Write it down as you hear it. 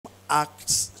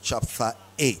Acts chapter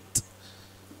 8.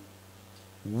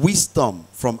 Wisdom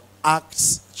from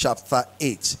Acts chapter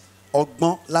 8.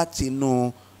 Ọgbọ́n láti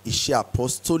inú Iṣẹ́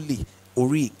Apostoli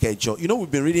orí ìkẹjọ. You know, we've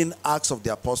been reading Acts of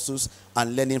the Apostles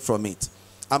and learning from it.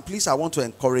 And please, I want to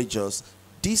encourage us.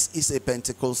 This is a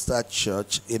Pentecostal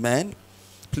church. Amen.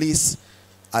 Please,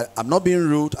 I'm not being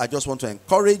rude. I just want to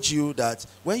encourage you that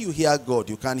when you hear God,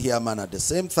 you can't hear man at the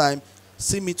same time.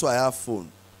 See me too, I have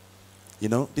phone. You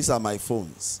know, these are my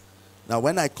phones. Now,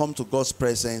 when I come to God's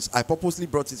presence, I purposely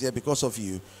brought it here because of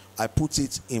you. I put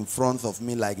it in front of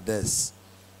me like this.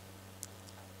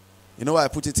 You know why I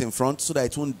put it in front? So that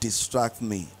it won't distract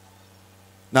me.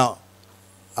 Now,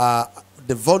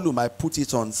 the volume, I put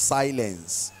it on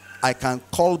silence. I can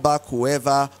call back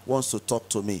whoever wants to talk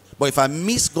to me. But if I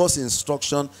miss God's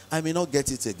instruction, I may not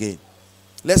get it again.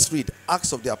 Let's read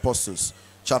Acts of the Apostles,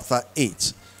 chapter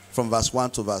 8, from verse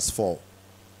 1 to verse 4.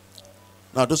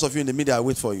 Now, those of you in the media, I'll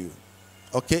wait for you.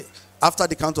 Okay? After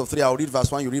the count of 3, I'll read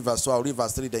verse 1, you read verse 2, I'll read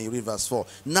verse 3, then you read verse 4.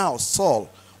 Now, Saul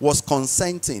was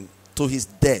consenting to his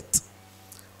death.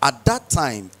 At that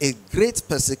time, a great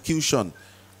persecution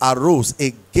arose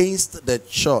against the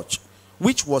church,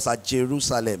 which was at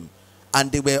Jerusalem,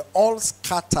 and they were all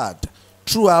scattered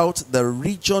throughout the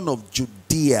region of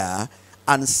Judea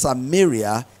and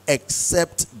Samaria,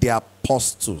 except the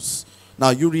apostles.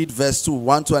 Now you read verse 2,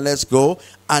 1, 2, and let's go.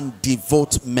 And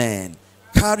devout men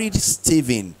carried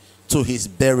Stephen to his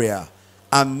burial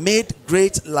and made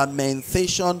great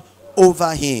lamentation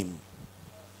over him.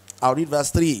 I'll read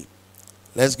verse 3.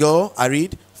 Let's go. I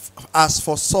read. As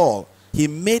for Saul, he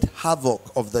made havoc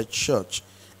of the church,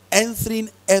 entering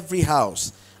every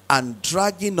house and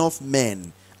dragging off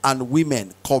men and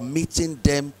women, committing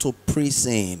them to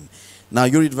prison. Now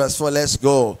you read verse 4. Let's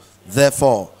go.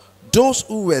 Therefore, those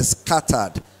who were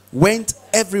scattered went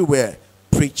everywhere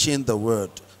preaching the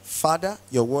word. Father,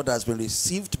 your word has been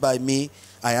received by me.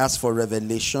 I ask for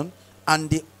revelation and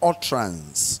the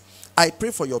utterance. I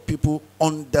pray for your people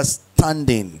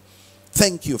understanding.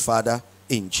 Thank you, Father.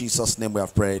 In Jesus' name we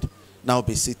have prayed. Now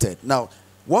be seated. Now,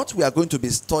 what we are going to be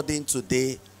studying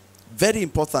today, very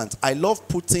important. I love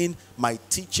putting my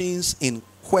teachings in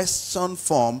question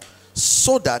form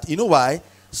so that, you know why?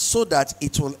 So that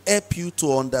it will help you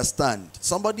to understand.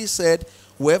 Somebody said,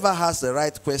 whoever has the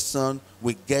right question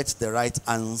will get the right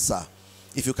answer.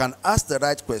 If you can ask the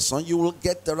right question, you will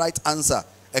get the right answer,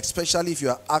 especially if you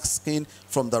are asking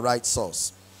from the right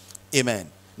source. Amen.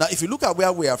 Now, if you look at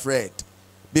where we have read,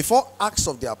 before Acts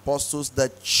of the Apostles,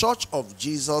 the church of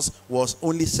Jesus was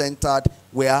only centered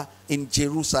where? In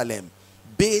Jerusalem.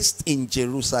 Based in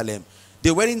Jerusalem.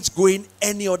 They weren't going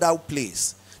any other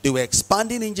place. They were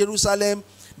expanding in Jerusalem.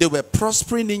 They were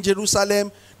prospering in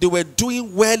Jerusalem. They were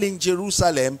doing well in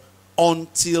Jerusalem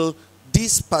until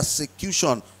this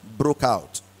persecution broke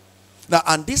out. Now,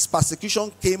 and this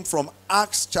persecution came from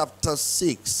Acts chapter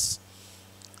 6,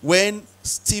 when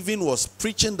Stephen was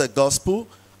preaching the gospel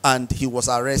and he was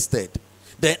arrested.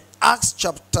 Then Acts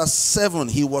chapter 7,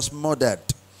 he was murdered.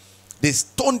 They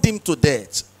stoned him to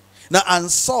death. Now, and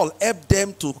Saul helped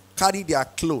them to carry their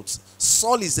clothes.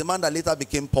 Saul is the man that later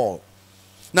became Paul.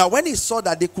 Now, when he saw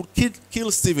that they could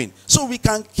kill Stephen, so we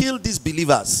can kill these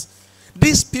believers.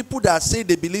 These people that say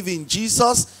they believe in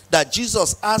Jesus, that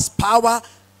Jesus has power,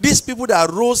 these people that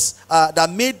rose, that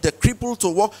made the cripple to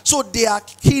walk, so they are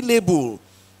killable.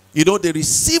 You know, they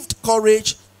received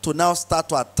courage to now start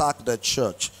to attack the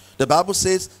church. The Bible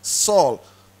says Saul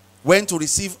went to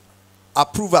receive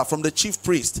approval from the chief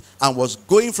priest and was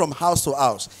going from house to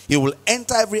house. He will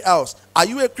enter every house. Are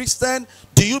you a Christian?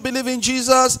 Do you believe in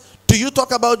Jesus? Do you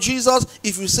talk about Jesus?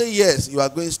 If you say yes, you are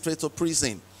going straight to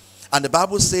prison. And the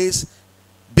Bible says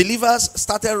believers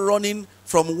started running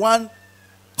from one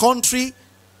country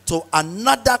to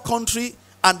another country.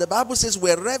 And the Bible says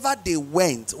wherever they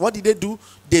went, what did they do?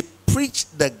 They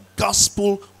preached the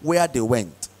gospel where they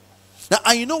went. Now,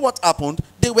 and you know what happened?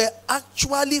 They were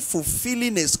actually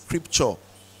fulfilling a scripture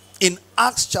in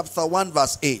Acts chapter 1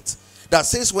 verse 8 that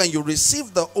says, when you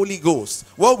receive the Holy Ghost,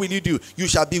 what will you do? You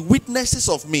shall be witnesses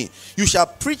of me. You shall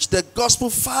preach the gospel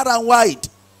far and wide.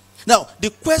 Now, the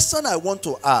question I want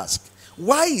to ask,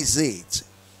 why is it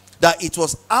that it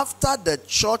was after the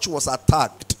church was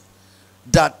attacked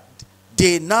that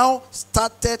they now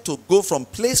started to go from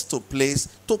place to place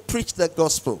to preach the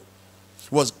gospel?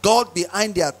 Was God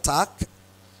behind the attack?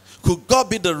 Could God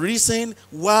be the reason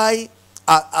why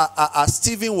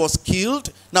Stephen was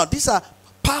killed? Now, these are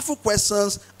powerful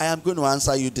questions I am going to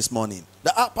answer you this morning.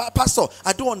 Pastor,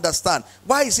 I don't understand.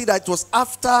 Why is it that it was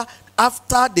after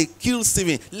they killed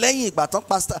Stephen? Lẹ́yìn ìgbà tán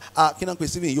pastor kí náà pè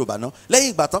Stephen Yorùbá náà.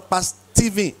 Lẹ́yìn ìgbà tán pastor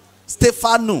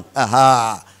Stephen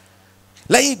Aha.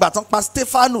 lẹ́yìn ìgbà tán pa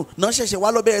Stefanu náà ṣẹ̀ṣẹ̀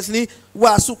wá lọ bẹ̀rẹ̀ sí ní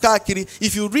wàásù káàkiri.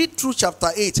 If you read through chapter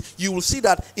 8, you will see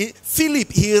that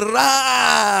Philip, he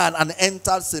ran and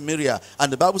entered Samaria,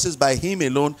 and the Bible says by him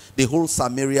alone the whole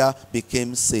Samaria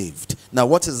became saved. Now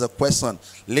what is the question?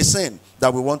 Listen,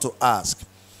 that we want to ask.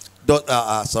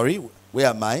 Sorry, where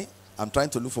am I? I'm trying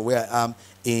to look for where I am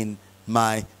in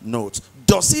my notes.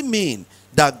 Does it mean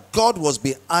that God was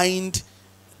behind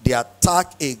the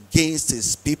attack against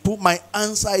his people? My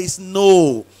answer is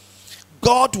no.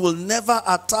 God will never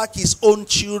attack his own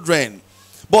children,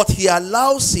 but he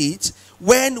allows it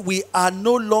when we are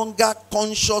no longer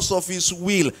conscious of his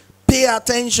will. Pay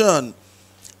attention.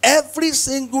 Every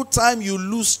single time you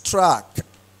lose track,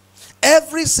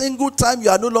 every single time you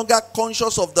are no longer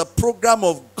conscious of the program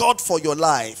of God for your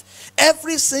life,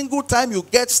 every single time you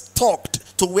get stuck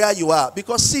to where you are,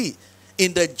 because see,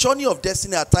 in the journey of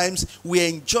destiny, at times, we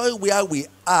enjoy where we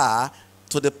are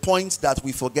to the point that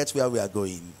we forget where we are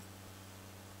going.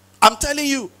 I'm telling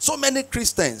you, so many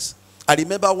Christians. I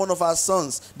remember one of our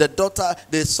sons,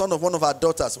 the son of one of our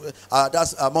daughters.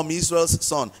 That's Mommy Israel's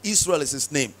son. Israel is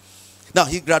his name. Now,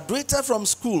 he graduated from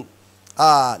school,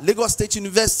 Lagos State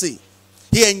University.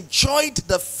 He enjoyed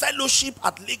the fellowship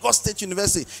at Lagos State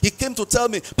University. He came to tell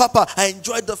me, Papa, I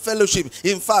enjoyed the fellowship.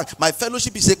 In fact, my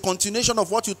fellowship is a continuation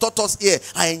of what you taught us here.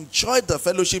 I enjoyed the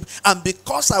fellowship. And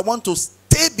because I want to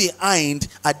stay behind,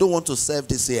 I don't want to serve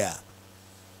this year.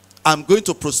 I'm going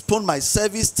to postpone my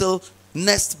service till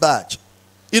next batch.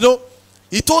 You know,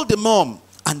 he told the mom,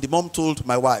 and the mom told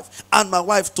my wife. And my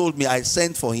wife told me, I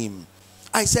sent for him.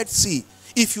 I said, see,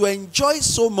 if you enjoy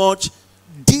so much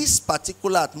this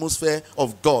particular atmosphere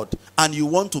of God and you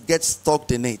want to get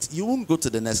stuck in it, you won't go to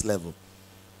the next level.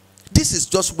 This is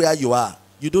just where you are.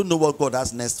 You don't know what God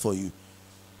has next for you.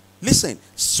 Listen,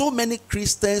 so many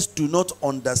Christians do not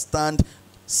understand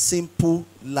simple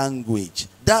language.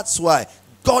 That's why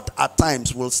God at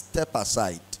times will step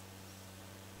aside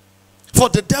for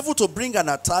the devil to bring an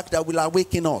attack that will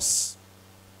awaken us.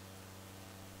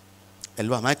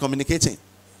 Hello, am I communicating?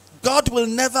 God will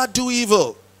never do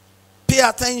evil. Pay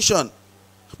attention.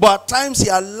 But at times he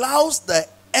allows the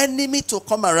enemy to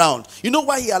come around. You know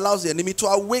why he allows the enemy? To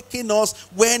awaken us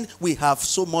when we have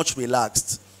so much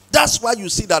relaxed. That's why you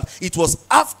see that it was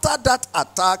after that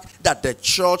attack that the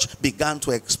church began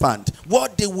to expand.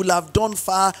 What they would have done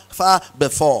far, far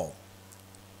before.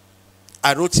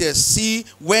 I wrote here, see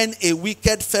when a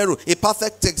wicked Pharaoh, a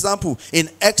perfect example in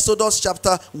Exodus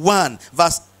chapter 1,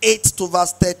 verse 8 to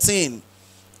verse 13.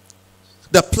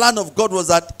 The plan of God was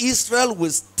that Israel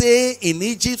will stay in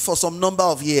Egypt for some number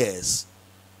of years.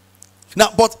 Now,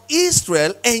 but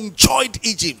Israel enjoyed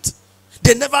Egypt.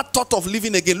 They never thought of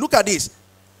living again. Look at this.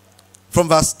 From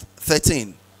verse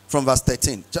 13. From verse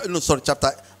 13. No, sorry,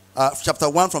 chapter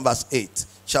 1 from verse 8.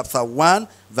 Chapter 1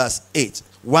 verse 8.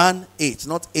 1:8,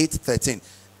 not 8:13.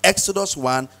 Exodus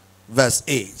 1 verse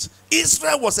 8.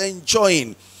 Israel was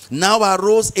enjoying. Now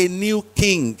arose a new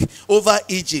king over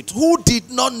Egypt who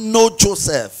did not know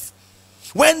Joseph.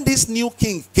 When this new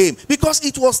king came, because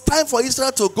it was time for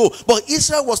Israel to go, but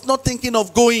Israel was not thinking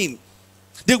of going.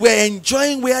 They were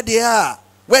enjoying where they are,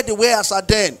 where they were as at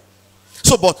then.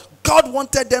 So, but God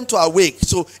wanted them to awake.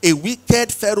 So a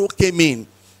wicked Pharaoh came in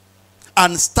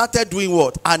and started doing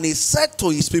what? And he said to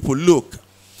his people, look,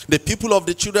 the people of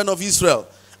the children of Israel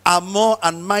are more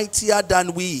and mightier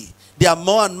than we. They are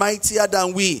more and mightier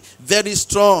than we. Very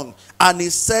strong. And he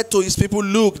said to his people,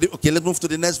 look. Okay, let's move to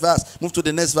the next verse. Move to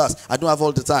the next verse. I don't have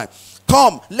all the time.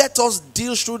 Come, let us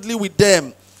deal shrewdly with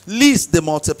them, lest they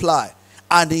multiply.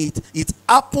 And it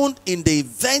happened in the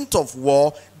event of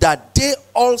war that they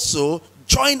also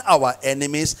join our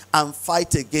enemies and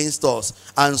fight against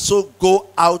us, and so go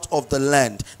out of the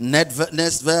land.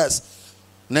 Next verse.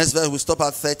 Next verse, we stop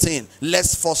at 13.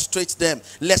 Let's frustrate them.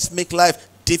 Let's make life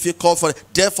difficult for them.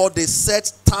 Therefore, they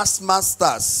set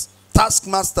taskmasters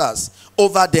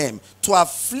over them to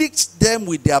afflict them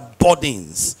with their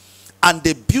burdens. And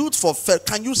they built for Pharaoh.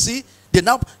 Can you see? They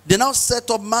now set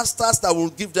up masters that will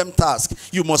give them tasks.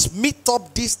 You must meet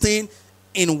up this thing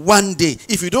in one day.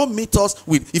 If you don't meet up,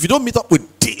 we'll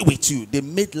deal with you. They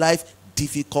made life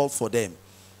difficult for them.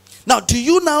 Now, do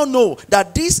you now know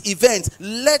that this event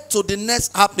led to the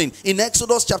next happening in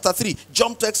Exodus chapter 3?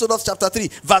 Jump to Exodus chapter 3,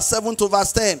 verse 7 to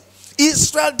verse 10.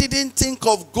 Israel didn't think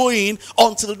of going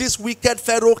until this wicked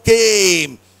Pharaoh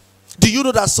came. Do you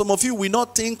know that some of you will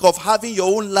not think of having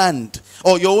your own land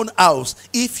or your own house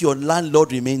if your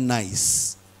landlord remains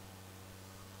nice?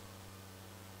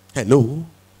 Hello?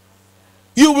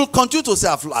 You will continue to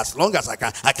say, as long as I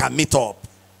can meet up.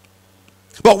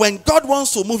 But when God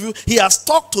wants to move you, he has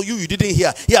talked to you, you didn't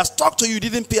hear. He has talked to you, you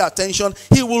didn't pay attention.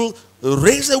 He will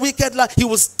raise a wicked land, he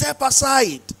will step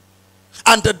aside.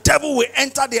 And the devil will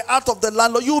enter the heart of the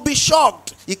landlord. You will be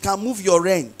shocked. He can move your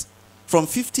rent from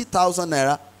 50,000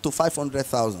 naira to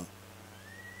 500,000.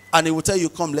 And he will tell you,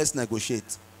 come, let's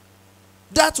negotiate.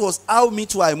 That was how me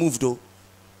too I moved though.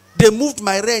 They moved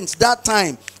my rent that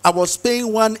time. I was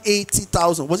paying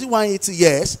 180,000. Was it 180?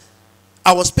 Yes.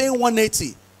 I was paying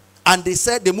 180. And they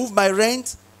said they moved my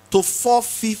rent to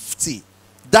 450.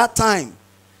 That time,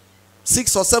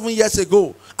 6 or 7 years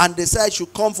ago. And they said I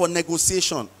should come for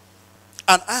negotiation.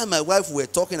 And I and my wife were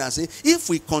talking and saying, if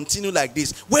we continue like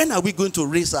this, when are we going to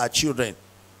raise our children?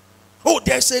 Oh,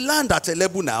 there's a land at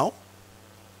Elebu now.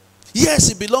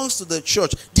 Yes, it belongs to the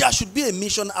church. There should be a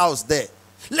mission house there.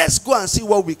 Let's go and see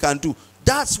what we can do.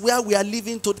 That's where we are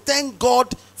living to. Thank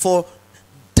God for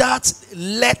that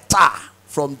letter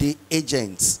from the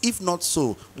agents. If not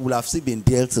so, we will have still been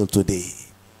there till today.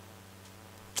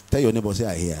 Tell your neighbor, say,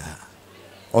 I hear.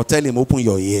 Or tell him, open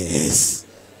your ears.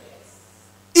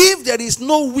 If there is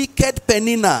no wicked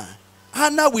Penina,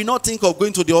 Hannah will not think of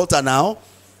going to the altar now.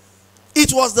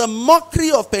 It was the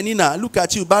mockery of Penina. Look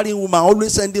at you, barren woman,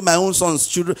 always sending my own son's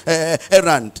children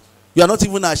errand. You are not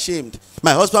even ashamed.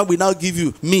 My husband will now give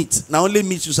you meat. Now only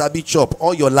meat you shall be chop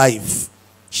all your life.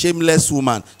 Shameless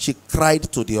woman. She cried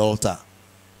to the altar.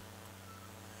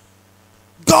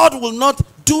 God will not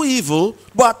do evil,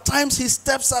 but at times he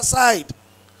steps aside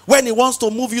when he wants to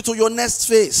move you to your next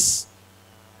phase.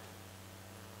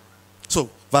 So,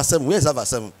 verse 7. Where is that verse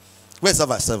 7? Where is that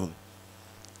verse 7?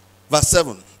 Verse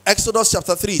 7. Exodus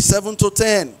chapter 3, 7 to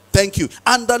 10. Thank you.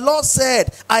 And the Lord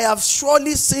said, I have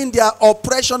surely seen their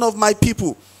oppression of my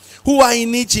people who are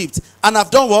in Egypt. And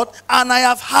have done what? And I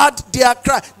have heard their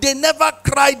cry. They never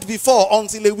cried before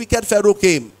until a wicked Pharaoh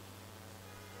came.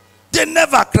 They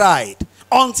never cried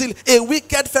until a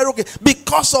wicked Pharaoh came.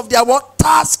 Because of their what?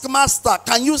 Taskmaster.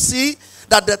 Can you see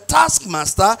that the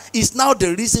taskmaster is now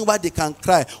the reason why they can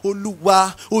cry?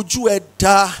 Oluwa, ojú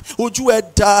ẹ̀dá, ojú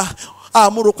ẹ̀dá.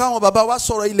 Mo rò pé àwọn bàbá wa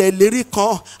sọ̀rọ̀ ilẹ̀ ìlérí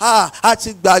kan.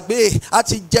 Àti gbàgbé,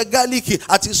 àti jẹ gálíkì,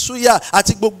 àti súyà,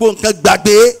 àti gbogbo nǹkan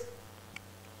gbàgbé.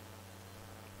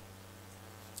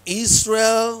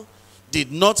 Israel did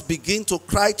not begin to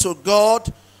cry to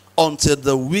God until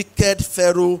the wicked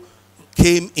Pharaoh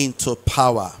came into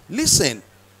power. Listen,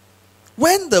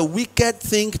 when the wicked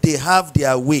think they have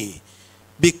their way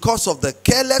because of the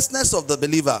carelessness of the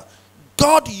believer,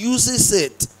 God uses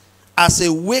it as a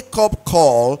wake-up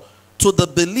call to the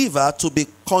believer to be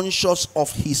conscious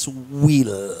of his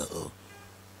will.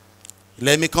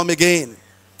 Let me come again.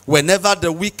 Whenever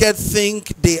the wicked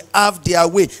think they have their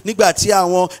way, yes,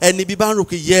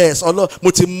 Allah,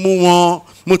 mo ti mú wọn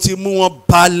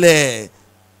balẹ̀.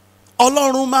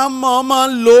 Ọlọ́run máa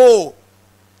ń lò.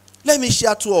 Let me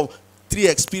share 2 or 3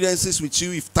 experiences with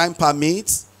you if time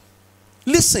permits.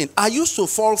 Listen, I used to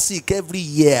fall sick every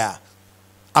year.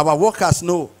 Our workers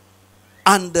know.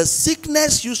 And the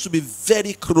sickness used to be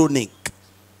very chronic.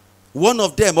 One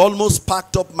of them almost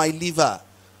packed up my liver.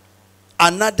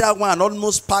 Another one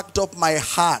almost packed up my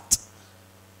heart.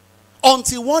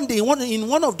 Until one day, in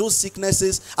one of those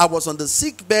sicknesses, I was on the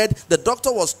sick bed. The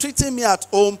doctor was treating me at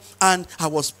home. And I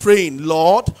was praying,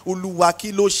 Lord, Oluwa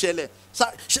kí ló ṣẹlẹ̀.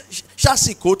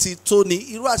 Ṣásìkò ti tó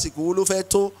ni, irú àsìkò wo ló fẹ́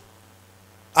tó?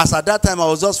 As at that time, I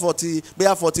was just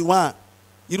 41.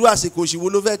 Irú àsìkò ṣì wo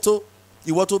ló fẹ́ tó?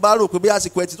 What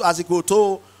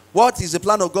is the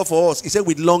plan of God for us? He said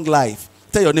with long life.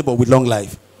 Tell your neighbor with long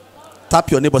life.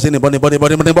 Tap your neighbor, say neighbor.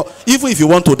 Even if you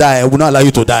want to die, I will not allow you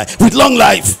to die. With long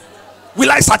life,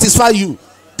 will I satisfy you?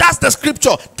 That's the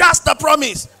scripture. That's the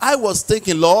promise. I was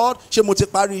thinking, Lord,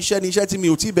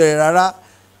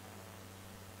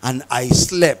 and I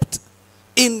slept.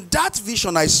 In that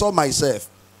vision, I saw myself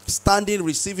standing,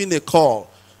 receiving a call.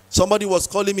 Somebody was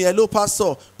calling me, hello,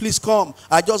 pastor, please come.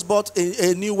 I just bought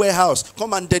a new warehouse.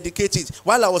 Come and dedicate it.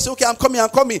 While I was saying, okay, I'm coming.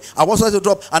 I was ready to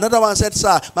drop. Another one said,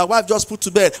 sir, my wife just put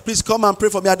to bed. Please come and pray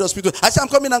for me at the hospital. I said, I'm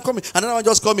coming. Another one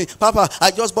just called me. Papa,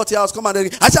 I just bought a house. Come and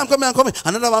dedicate. I said, I'm coming.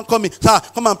 Another one called me. Sir,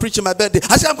 come and preach in my birthday.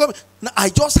 I said, I'm coming. Now, I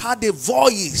just had a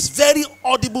voice, very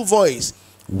audible voice.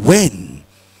 When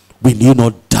will you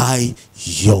not die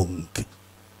young?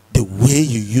 The way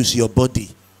you use your body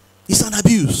is an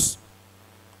abuse.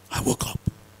 I woke up.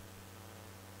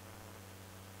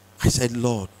 I said,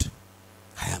 Lord,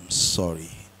 I am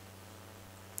sorry.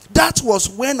 That was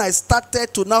when I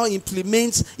started to now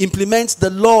implement the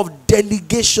law of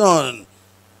delegation.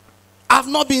 I've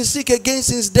not been sick again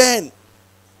since then.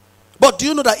 But do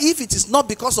you know that if it is not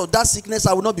because of that sickness,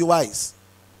 I will not be wise?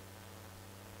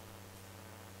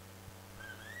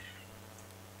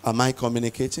 Am I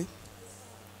communicating?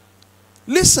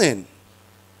 Listen,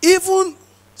 even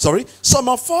Sorry, some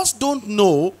of us don't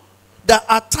know that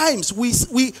at times we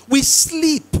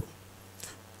sleep.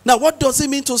 Now, what does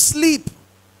it mean to sleep?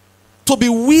 To be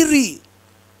weary.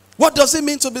 What does it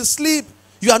mean to be sleep?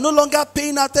 You are no longer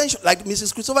paying attention, like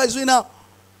Mrs. Christopher is doing now.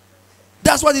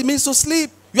 That's what it means to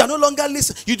sleep. You are no longer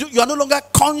listening. You are no longer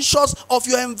conscious of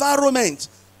your environment.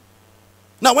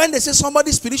 Now, when they say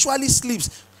somebody spiritually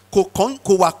sleeps, are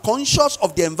conscious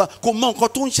of the environment.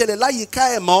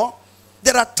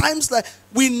 There are times that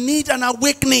we need an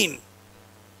awakening.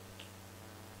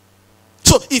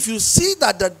 So, if you see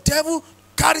that the devil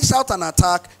carries out an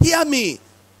attack, hear me,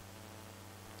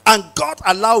 and God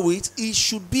allow it, it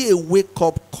should be a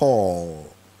wake-up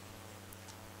call.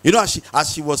 You know, as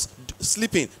she was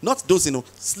sleeping, not dozing,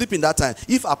 sleeping that time.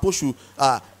 If Apostle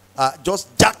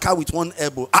just jack her with one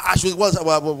elbow, it's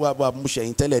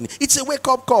a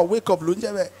wake-up call. Wake up,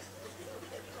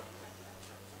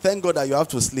 thank God that you have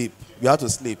to sleep. You have to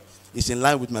sleep. It's in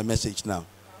line with my message now.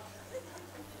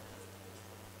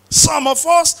 Some of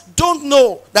us don't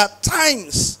know that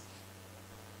times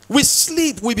we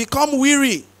sleep, we become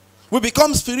weary, we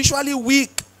become spiritually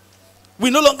weak. We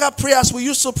no longer pray as we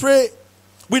used to pray.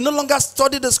 We no longer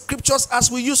study the scriptures as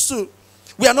we used to.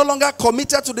 We are no longer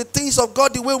committed to the things of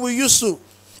God the way we used to.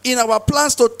 In our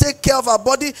plans to take care of our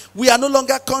body, we are no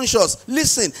longer conscious.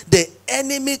 Listen, the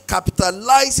enemy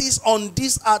capitalizes on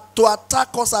this to attack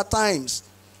us at times.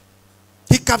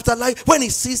 He capitalizes when he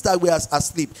sees that we are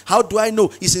asleep. How do I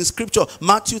know? It's in scripture.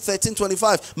 Matthew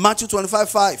 13:25. Matthew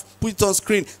 25:5. Put it on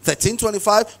screen.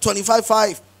 13:25,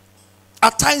 25:5.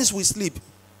 At times we sleep.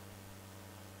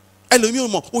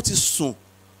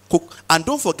 And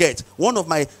don't forget, one of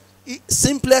my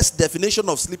simplest definition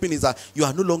of sleeping is that you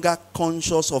are no longer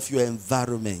conscious of your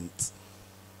environment.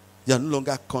 You are no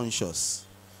longer conscious.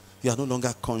 You are no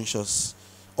longer conscious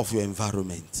of your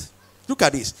environment. Look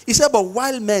at this. He said, but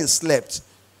while men slept,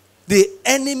 the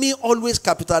enemy always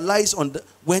capitalized on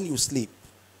when you sleep.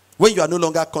 When you are no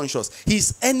longer conscious.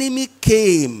 His enemy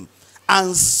came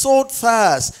and sowed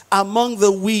tares among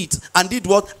the wheat and did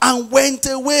what? And went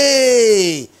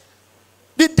away.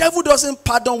 The devil doesn't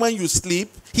pardon when you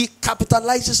sleep. He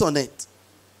capitalizes on it.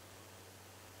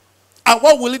 And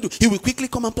what will he do? He will quickly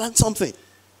come and plant something.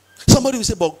 Somebody will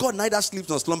say, but God neither sleeps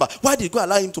nor slumber. Why did God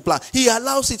allow him to plant? He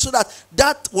allows it so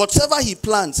that whatever he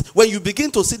plants, when you begin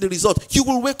to see the result, you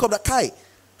will wake up like, Kai,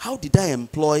 how did I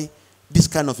employ this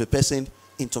kind of a person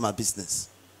into my business?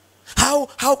 How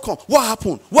come? What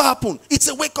happened? What happened? It's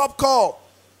a wake-up call.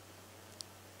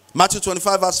 Matthew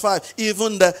 25 verse 5.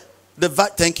 Even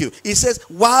thank you. It says,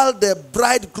 while the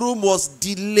bridegroom was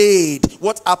delayed,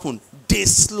 what happened? They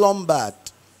slumbered.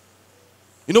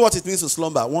 You know what it means to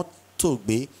slumber? What told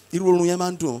me? It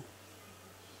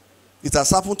has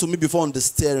happened to me before on the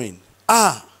steering.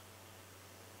 I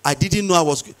didn't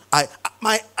know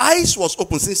my eyes was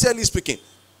open, sincerely speaking.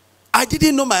 I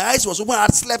didn't know my eyes was open. I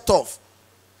had slept off.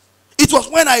 It was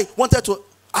when I wanted to,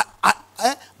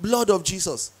 blood of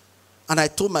Jesus. And I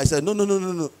told myself,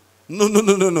 no.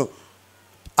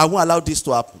 I won't allow this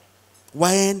to happen.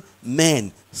 When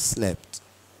men slept.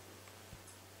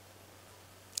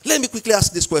 Let me quickly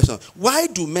ask this question. Why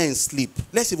do men sleep?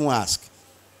 Let's even ask.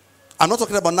 I'm not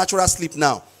talking about natural sleep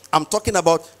now. I'm talking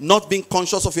about not being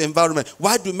conscious of your environment.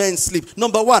 Why do men sleep?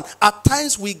 Number one, at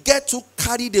times we get too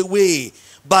carried away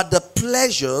by the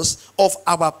pleasures of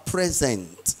our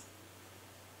present.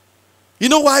 You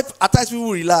know why at times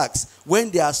people relax? When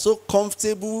they are so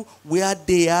comfortable where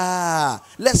they are.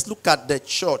 Let's look at the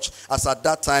church as at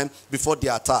that time before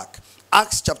the attack.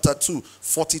 Acts chapter 2,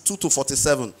 42 to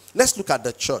 47. Let's look at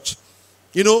the church.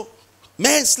 You know,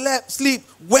 men sleep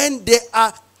when they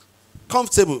are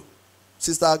comfortable.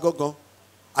 Sister Agogo,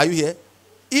 are you here?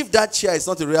 If that chair is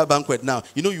not a real banquet now,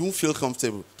 you know you won't feel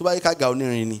comfortable. Well,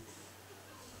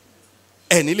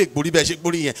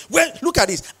 look at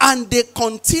this. And they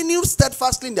continued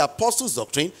steadfastly in the apostles'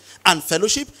 doctrine and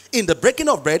fellowship, in the breaking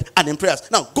of bread and in prayers.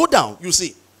 Now, go down, you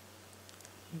see.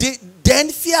 Then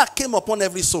fear came upon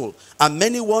every soul, and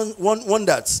many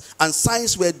wonders and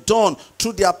signs were done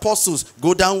through the apostles.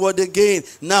 Go downward again.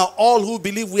 Now all who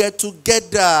believe were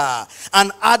together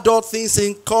and had all things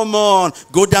in common.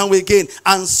 Go down again.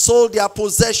 And sold their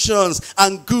possessions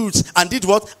and goods and did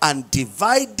what? And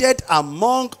divided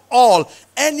among all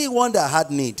anyone that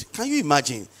had need. Can you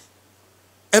imagine?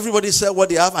 Everybody said what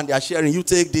they have and they are sharing. You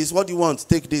take this. What do you want?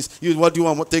 Take this. What do you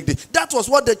want? Take this. That was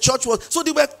what the church was. So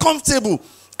they were comfortable.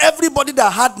 Everybody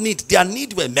that had need, their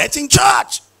need were met in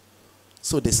church.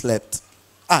 So they slept.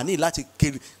 I need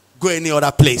to go any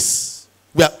other place.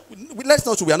 We are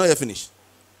not yet finished.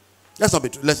 Let's not be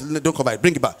true. Don't come back.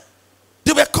 Bring it back.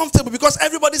 They were comfortable because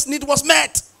everybody's need was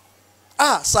met.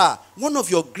 Sir, one of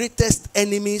your greatest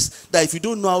enemies that if you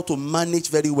don't know how to manage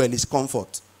very well is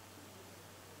comfort.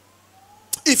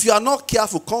 If you are not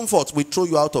careful, comfort will throw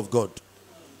you out of God.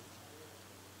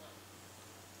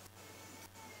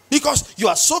 Because you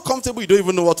are so comfortable, you don't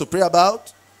even know what to pray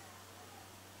about.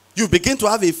 You begin to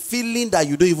have a feeling that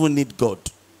you don't even need God.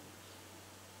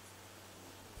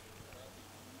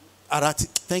 Arati,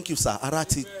 thank you, sir.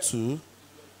 Arati 2.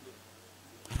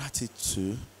 Arati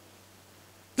 2.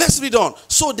 Let's read on.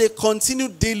 So they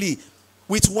continued daily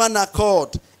with one accord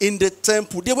in the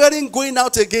temple. They weren't going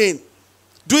out again.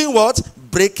 Doing what?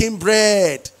 Breaking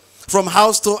bread from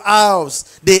house to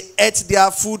house. They ate their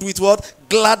food with what?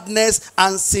 Gladness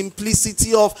and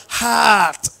simplicity of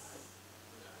heart.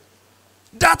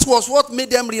 That was what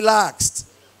made them relaxed.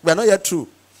 We are not yet through.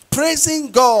 Praising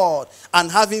God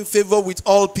and having favor with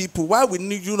all people. Why would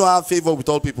you not have favor with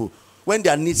all people? When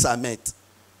their needs are met.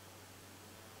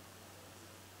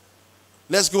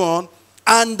 Let's go on.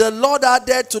 And the Lord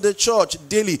added to the church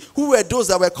daily. Who were those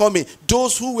that were coming?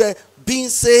 Those who were being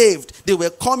saved. They were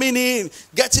coming in,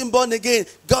 getting born again.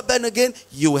 Got born again,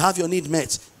 you will have your need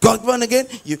met. Got born again,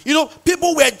 you know,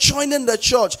 people were joining the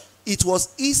church. It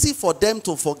was easy for them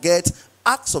to forget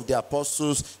Acts of the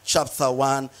Apostles chapter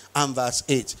 1 and verse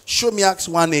 8. Show me Acts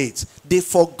 1:8. They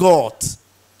forgot.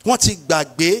 Wọ́n ti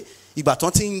gbàgbé ìgbà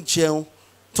tán ti ń jẹun,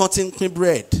 tán ti ń pín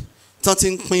bread, tán ti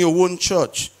ń pín owó ní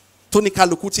church. Tó ní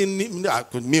kálukú tí mi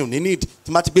ò ní need,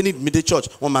 tí má ti gbé need mi dé church,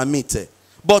 wọ́n máa meet ẹ̀.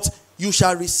 But you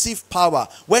shall receive power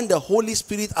when the Holy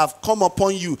Spirit have come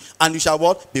upon you, and you shall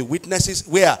what? Be witnesses.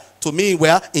 Where? To me,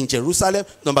 where? In Jerusalem.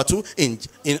 Number 2, in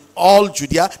all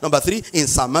Judea. Number 3, in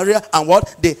Samaria. And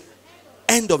what? The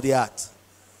end of the earth.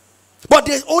 But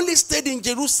they only stayed in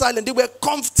Jerusalem. They were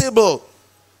comfortable.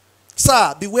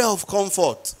 Sir, beware of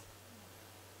comfort.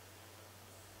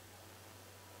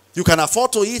 You can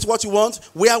afford to eat what you want,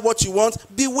 wear what you want.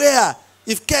 Beware.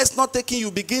 If care is not taking,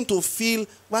 you begin to feel,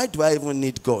 why do I even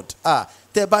need God?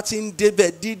 The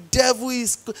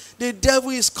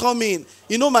devil is coming.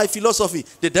 You know my philosophy.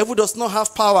 The devil does not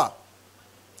have power.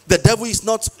 The devil is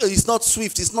not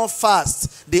swift, it's not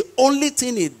fast. The only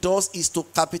thing he does is to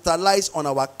capitalize on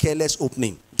our careless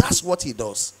opening. That's what he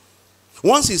does.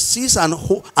 Once he sees an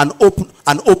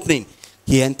opening,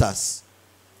 he enters.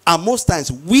 And most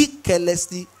times, we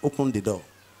carelessly open the door.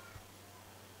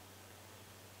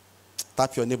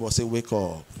 Tap your neighbor, say, wake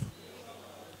up.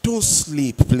 Don't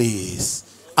sleep, please.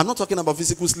 I'm not talking about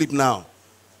physical sleep now.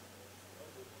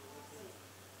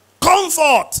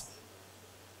 Comfort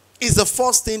is the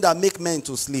first thing that make men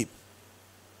to sleep.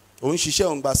 Oh,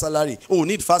 salary. Oh,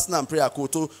 need fasting and prayer.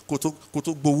 Koto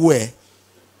gbowo.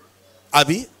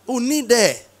 Abi, oh, need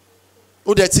there.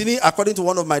 Oh, according to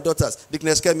one of my daughters,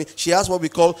 Dickness Kemi, she has what we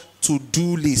call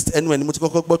to-do list. And when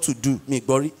to do, me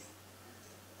glory.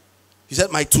 She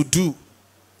said, my to-do.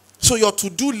 So your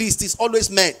to-do list is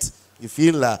always met. You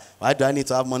feel like, why do I need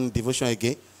to have morning devotion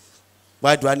again?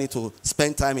 Why do I need to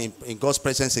spend time in God's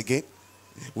presence again?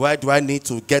 Why do I need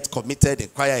to get committed in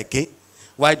choir again?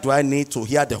 Why do I need to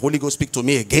hear the Holy Ghost speak to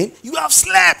me again? You have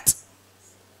slept.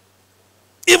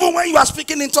 Even when you are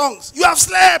speaking in tongues, you have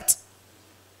slept.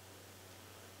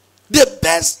 The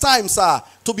best time, sir,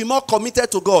 to be more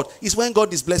committed to God is when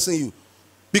God is blessing you.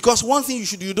 Because one thing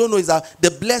you don't know is that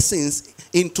the blessings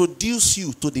introduce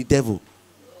you to the devil.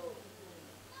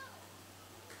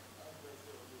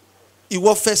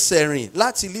 Ìwọ fẹsẹ̀ rìn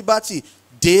láti Liberty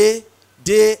dé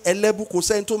Ẹlẹ́bù kò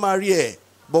sẹ́ni tó máa rí ẹ̀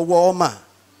bọ̀wọ̀ ọmọ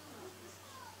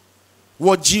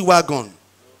wọ G-Wagon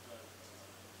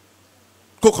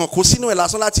kò kàn kó sínú ẹ̀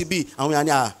lásán láti bí àwọn èèyàn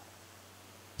ní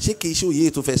ṣé kìí ṣe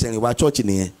òye tó fẹsẹ̀ rìn wá church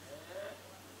nìyẹn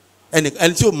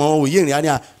ẹni tí ò mọ òye ìrìn àní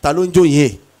ta ló ń jó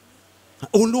yẹn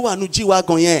òun ló wà nù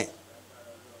G-Wagon yẹn.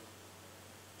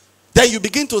 Then you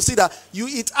begin to see that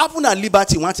it happened at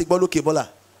Liberty wọ́n ti gbọ́ lókè bọ́là.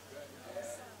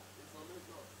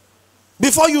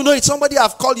 Before you know it, somebody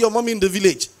have called your mommy in the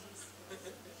village.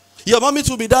 Your mommy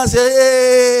to be dancing,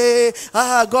 hey,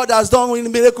 God has done a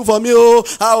miracle for me.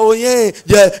 Oh yeah,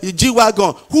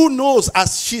 G-Wagon. Who knows?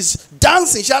 As she's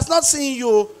dancing, she has not seen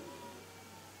you.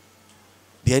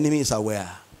 The enemy is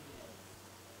aware.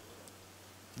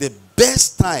 The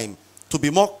best time to be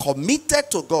more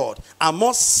committed to God and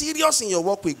more serious in your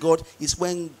work with God is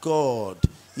when God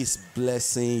is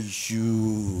blessing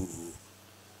you.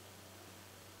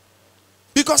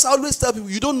 Because I always tell people,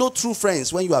 you don't know true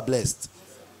friends when you are blessed.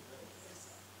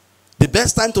 The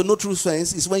best time to know true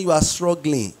friends is when you are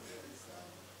struggling.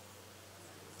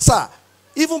 Sir,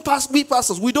 even we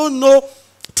pastors, we don't know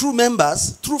true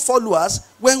members, true followers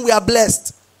when we are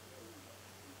blessed.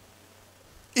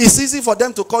 It's easy for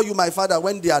them to call you my father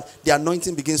when the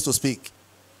anointing begins to speak.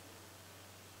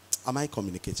 Am I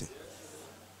communicating?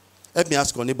 Let me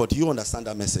ask your neighbor, do you understand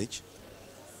that message?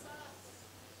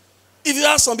 If you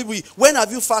ask some people, when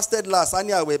have you fasted last?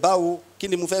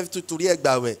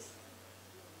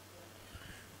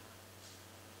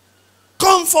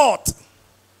 Comfort.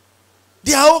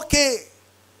 They are okay.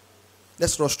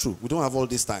 Let's rush through. We don't have all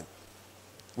this time.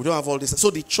 We don't have all this. So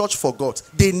the church forgot.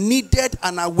 They needed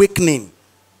an awakening.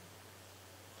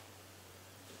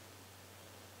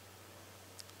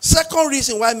 Second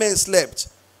reason why men slept.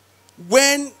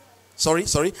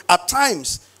 At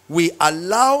times we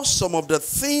allow some of the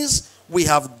things we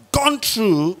have gone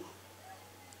through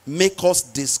make us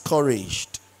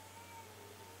discouraged.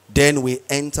 Then we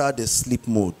enter the sleep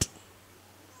mode.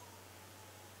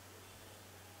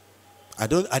 I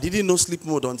didn't know sleep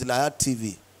mode until I had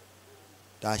TV.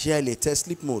 That here latest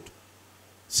sleep mode.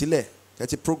 Sile,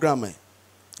 that's a program.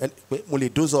 Mole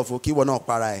doze off okay, we're not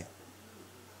para.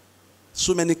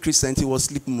 So many Christians it was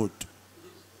sleep mode.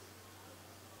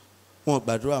 Wọ́n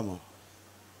gbàdúrà mọ́.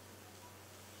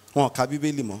 Wọ́n ka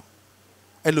Bíbélì mọ́.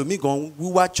 Ẹlòmíì gan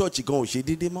wíwá church gan ò ṣe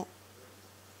dédé mọ́.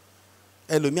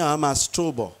 Ẹlòmíì àwọn máa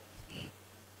stroll bọ̀.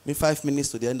 5 minutes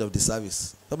to the end of the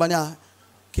service. Tó bá ní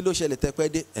kí ló ṣẹlẹ̀ tẹ́ pẹ́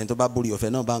dé ẹni tó bá borí ọ̀fẹ́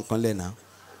náà bá nǹkan lẹ̀ náà.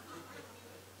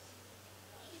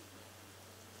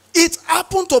 It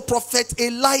happened to Prophet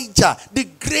Elijah, the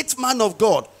great man of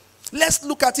God. Let's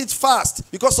look at it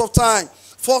fast because of time.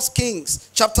 1 Kings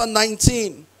chapter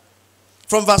 19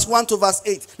 from verse 1 to verse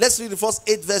 8. Let's read the first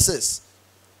 8 verses.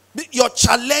 Your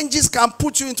challenges can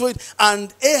put you into it.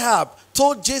 And Ahab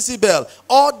told Jezebel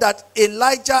all that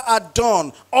Elijah had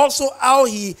done, also how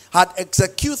he had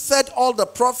executed all the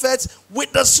prophets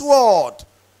with the sword.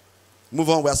 Move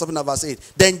on, we are stopping at verse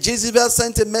 8. Then Jezebel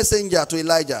sent a messenger to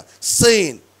Elijah,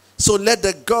 saying, so let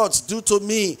the gods do to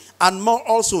me, and more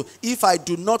also, if I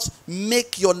do not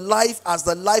make your life as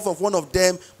the life of one of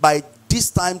them by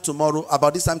this time tomorrow,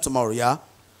 about this time tomorrow, yeah?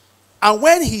 And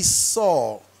when he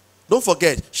saw, don't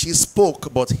forget, she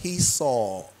spoke, but he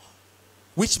saw.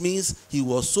 Which means he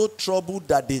was so troubled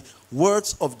that the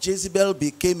words of Jezebel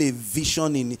became a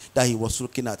vision that he was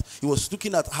looking at. He was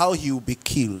looking at how he would be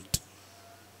killed.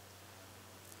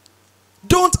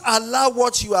 Don't allow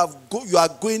what you are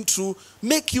going through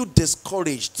make you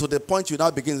discouraged to the point you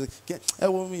now begin to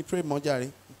pray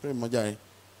Mojari. Pray Mojari.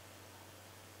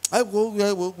 I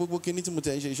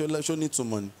show need some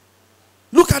money.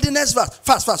 Look at the next verse.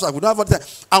 Fast. We don't have time.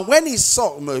 And when he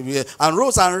saw and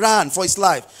rose and ran for his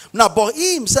life. Now, but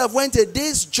he himself went a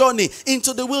day's journey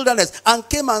into the wilderness and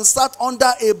came and sat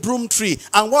under a broom tree.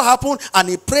 And what happened? And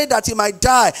he prayed that he might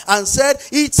die and said,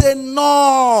 it's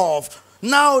enough.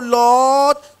 Now,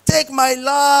 Lord, take my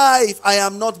life. I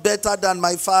am not better than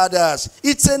my fathers.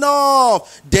 It's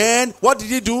enough. Then, what did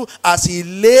he do? As he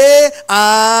lay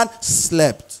and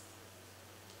slept.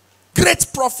 Great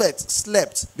prophet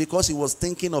slept because he was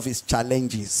thinking of his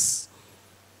challenges.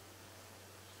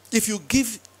 If you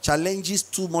give challenges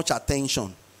too much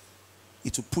attention,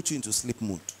 it will put you into sleep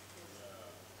mode.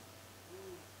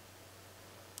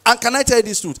 And can I tell you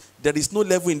this truth? There is no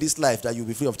level in this life that you'll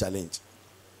be free of challenge.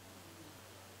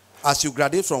 As you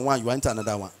graduate from one, you enter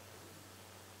another one.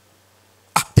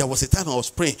 There was a time I was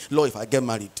praying, Lord, if I get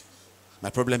married, my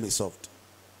problem is solved.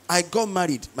 I got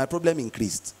married, my problem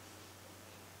increased.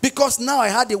 Because now I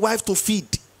had a wife to feed.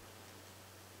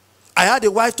 I had a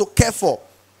wife to care for.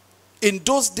 In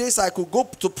those days, I could go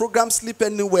to program, sleep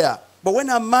anywhere. But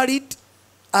when I'm married,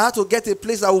 I had to get a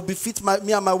place that will befit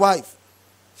me and my wife.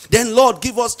 Then, Lord,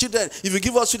 give us children. If you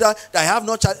give us children, I have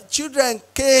no child. Children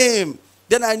came.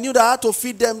 Then I knew that I had to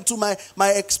feed them too. My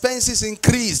expenses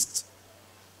increased.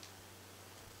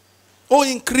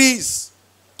 Increase.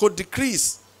 Could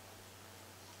decrease.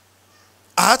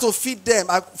 I had to feed them.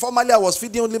 Formerly, I was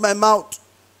feeding only my mouth.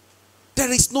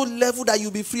 There is no level that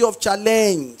you'll be free of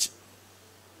challenge.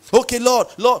 Okay, Lord,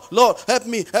 help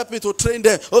me to train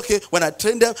them. Okay, when I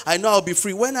train them, I know I'll be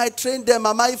free. When I train them,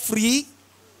 am I free?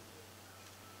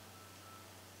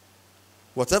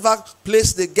 Whatever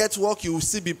place they get work, you will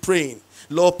still be praying.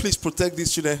 Lord, please protect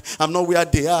these children. I'm not where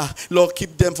they are. Lord,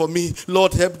 keep them for me.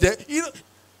 Lord, help them.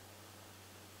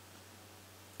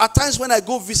 At times when I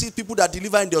go visit people that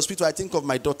deliver in the hospital, I think of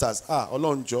my daughters.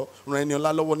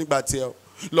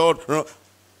 Lord.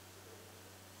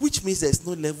 Which means there's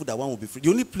no level that one will be free. The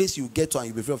only place you get to and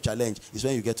you'll be free of challenge is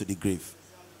when you get to the grave.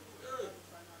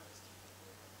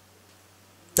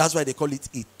 That's why they call it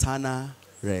eternal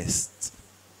rest.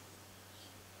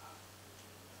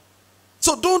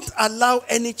 So don't allow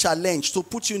any challenge to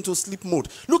put you into sleep mode.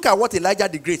 Look at what Elijah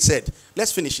the Great said.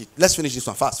 Let's finish it. Let's finish this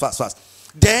one fast.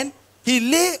 Then he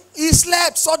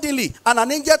slept suddenly, and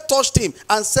an angel touched him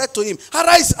and said to him,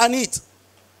 arise and eat.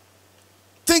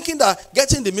 thinking that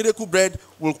getting the miracle bread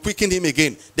will quicken him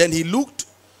again. Then he looked,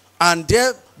 and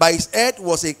there by his head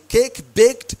was a cake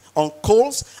baked on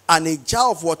coals and a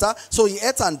jar of water. So he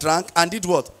ate and drank and did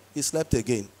what? He slept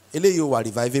again.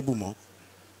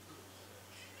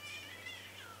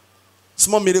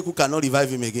 Small miracle cannot revive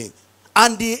him again.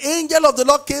 And the angel of the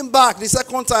Lord came back the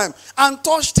second time and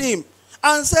touched him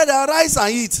and said, arise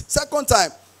and eat. Second time.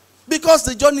 Because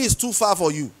the journey is too far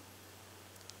for you.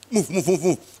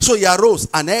 Move. So he arose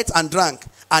and ate and drank.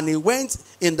 And he went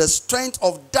in the strength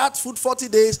of that food 40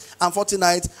 days and 40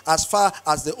 nights as far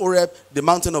as the Horeb, the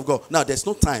mountain of God. Now there's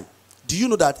no time. Do you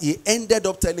know that he ended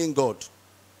up telling God,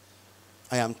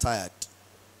 I am tired.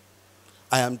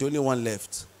 I am the only one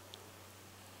left.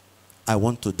 I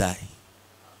want to die.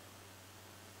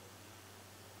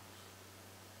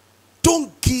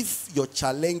 Don't give your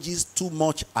challenges too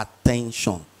much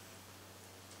attention.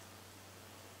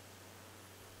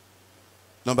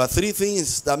 Number 3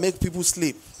 things that make people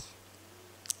sleep.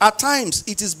 At times,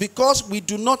 it is because we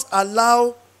do not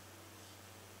allow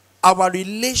our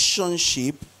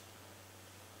relationship.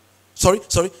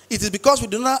 It is because we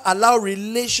do not allow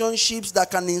relationships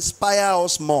that can inspire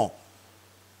us more.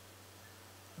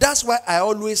 That's why I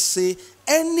always say,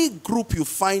 any group you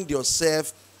find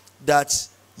yourself that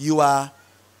you are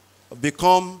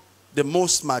become the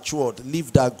most matured,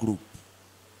 leave that group.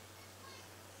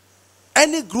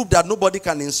 Any group that nobody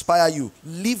can inspire you,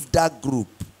 leave that group.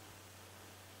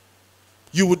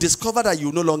 You will discover that you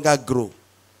will no longer grow.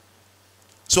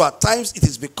 So at times, it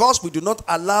is because we do not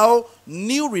allow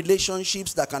new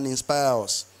relationships that can inspire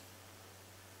us.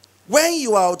 When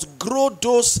you outgrow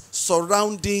those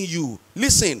surrounding you,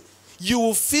 listen, you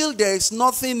will feel there is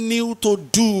nothing new to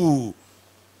do.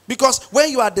 Because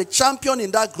when you are the champion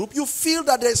in that group, you feel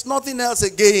that there is nothing else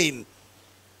again.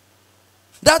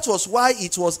 That was why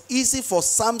it was easy for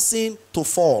Samson to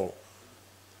fall.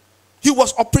 He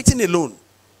was operating alone.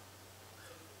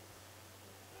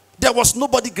 There was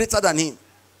nobody greater than him.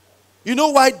 You know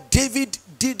why David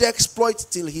did exploit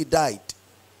till he died?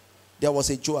 There was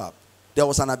a Joab. There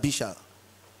was an Abishai.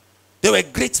 They were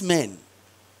great men.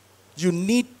 You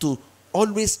need to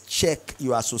always check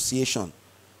your association.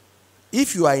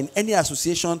 If you are in any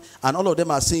association and all of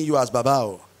them are seeing you as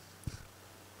Baba,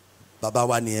 Baba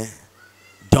Wanye,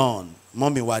 Don,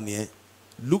 Mommy Wanye,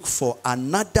 look for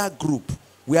another group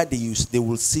where they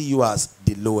will see you as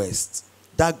the lowest.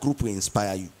 That group will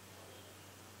inspire you.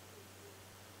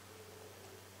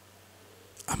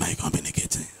 Am I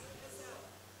communicating?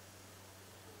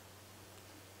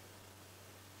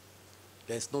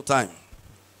 There's no time.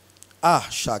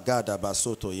 Shagada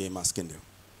basoto ye maskende.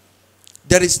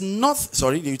 There is nothing,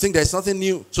 sorry, you think there's nothing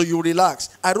new, so you relax.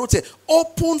 I wrote it,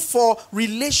 open for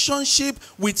relationship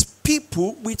with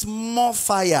people with more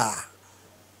fire.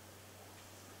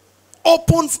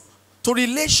 Open to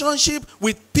relationship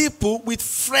with people with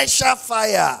fresher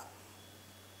fire.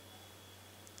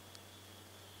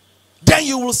 Then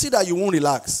you will see that you won't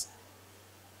relax.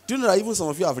 Do you know that even some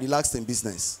of you have relaxed in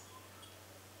business?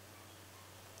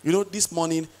 You know, this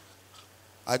morning,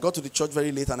 I got to the church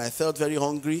very late and I felt very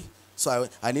hungry. So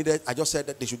I just said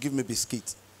that they should give me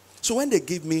biscuit. So when they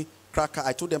gave me cracker,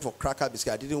 I told them for cracker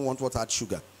biscuit. I didn't want what had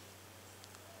sugar.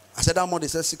 I said, how much? They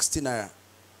said 16 naira.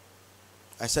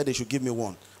 I said they should give me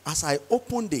one. As I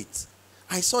opened it,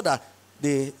 I saw that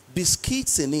the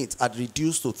biscuits in it had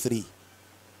reduced to 3.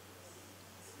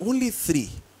 Only 3.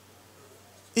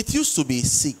 It used to be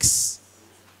 6.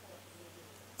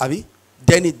 Abi?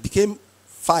 Then it became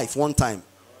 5 one time.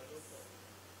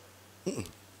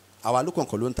 Our look on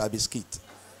Kolonta biscuit.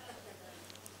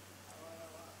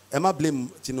 Emma blame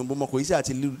Tinubu ko easy at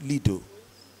leader.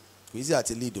 Easy at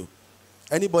leader.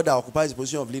 Anybody that occupies the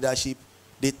position of leadership,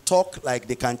 they talk like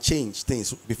they can change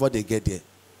things before they get there.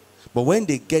 But when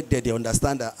they get there, they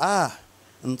understand that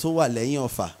until what laying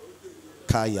offer.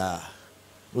 Kaya.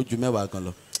 So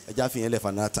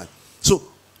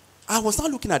I was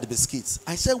not looking at the biscuits.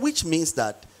 I said, which means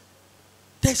that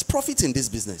there's profit in this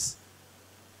business.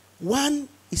 One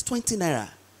is 20 naira.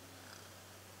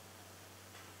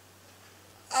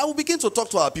 I will begin to talk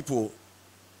to our people.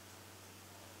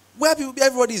 Where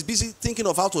everybody is busy thinking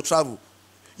of how to travel.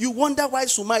 You wonder why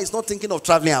Suma is not thinking of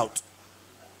traveling out.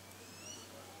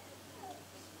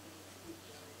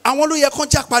 I want to hear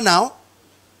contract now.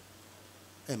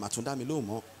 But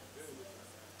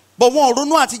one don't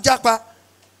know ati japa.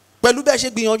 Pẹ̀lú bẹ́ẹ̀ ṣe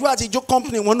gbìyànjú àti jó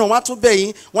company wọn náà wọ́n tún bẹ̀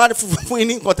yín wọ́n á fún yín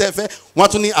ní nǹkan tẹ́ fẹ́ wọ́n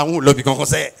tún ní àwọn olóbi kankan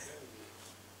sẹ́.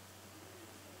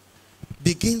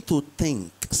 Begin to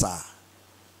think, sir.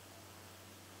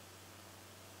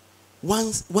 One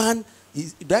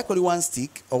is, do I call it one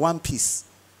stick or one piece?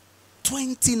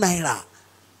 20 naira.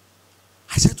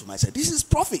 I said to myself, this is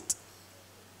profit.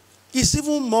 It's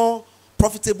even more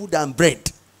profitable than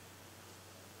bread.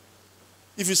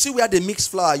 If you see where they mix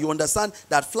flour, you understand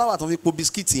that flour don't make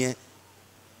biscuits here.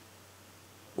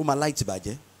 Oh, my light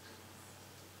badge.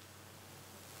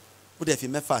 What if you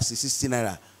make fast 16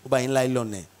 naira? Oh, buy in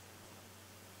nylon. If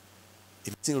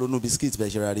you think no biscuits,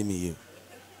 but you're me you.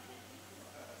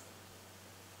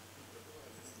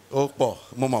 Oh, poor,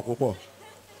 mama, poor.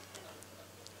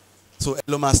 So,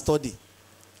 Eloma study.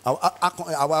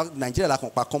 Our Nigeria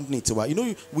company, you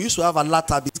know, we used to have a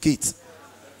latter biscuit.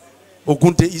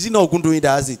 Ogunde, is it not Ogunde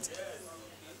that has it?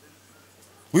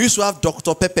 We used to have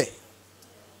Dr. Pepper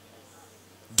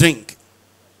drink.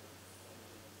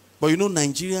 But you know,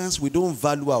 Nigerians, we don't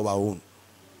value our own.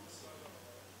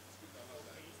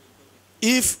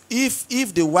 If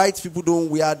the white people don't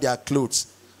wear their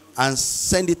clothes and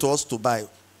send it to us to buy,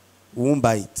 we won't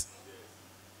buy it.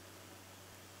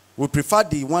 We prefer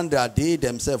the one that they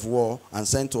themselves wore and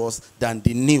sent to us than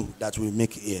the new that we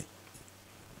make here.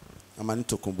 I'm an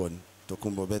Tokumbo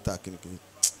better.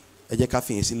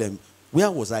 Where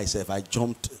was I, self? I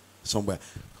jumped somewhere.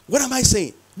 What am I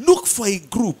saying? Look for a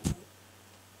group.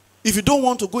 If you don't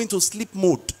want to go into sleep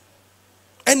mode,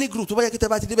 any group, brother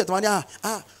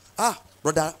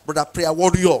prayer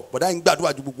warrior, but I ain't bad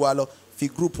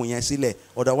group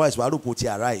otherwise we will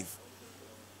arrive.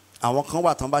 And one can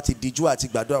what about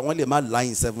the only man lie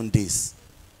in 7 days.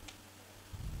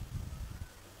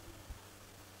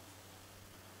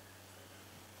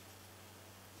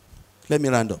 Let me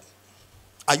round up.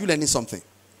 Are you learning something?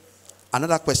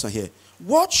 Another question here.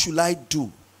 What should I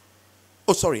do?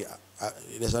 Oh, sorry.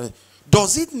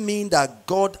 Does it mean that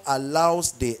God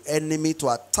allows the enemy to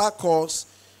attack us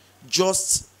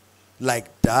just like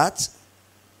that?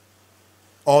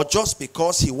 Or just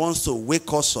because he wants to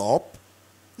wake us up?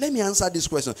 Let me answer this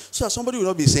question. So somebody will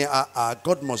not be saying,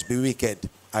 God must be wicked.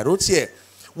 I wrote here,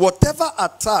 whatever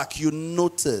attack you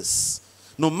notice,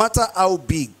 no matter how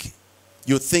big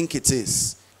you think it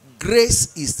is,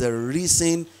 grace is the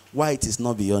reason why it is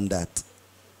not beyond that.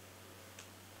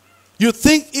 You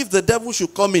think if the devil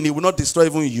should come in, he will not destroy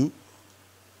even you?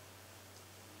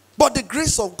 But the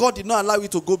grace of God did not allow you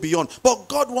to go beyond. But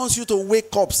God wants you to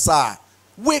wake up, sir.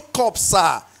 Wake up,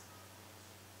 sir.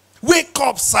 Wake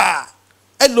up, sir.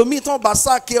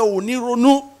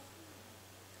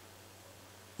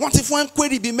 What if one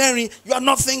query be Mary, you are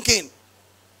not thinking?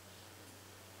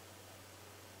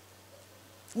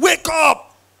 Wake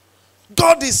up.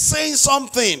 God is saying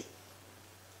something.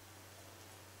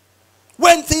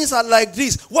 When things are like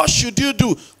this, what should you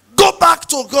do? Go back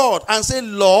to God and say,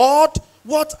 Lord,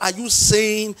 what are you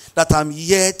saying that I'm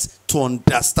yet to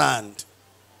understand?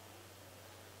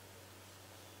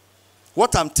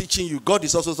 What I'm teaching you, God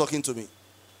is also talking to me.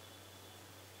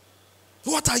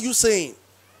 What are you saying?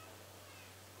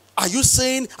 Are you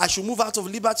saying I should move out of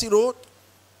Liberty Road?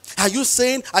 Are you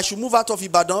saying I should move out of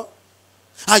Ibadan?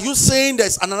 Are you saying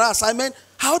there's another assignment?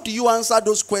 How do you answer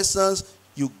those questions?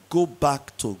 You go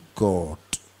back to God.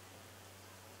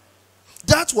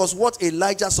 That was what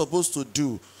Elijah was supposed to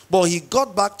do. But he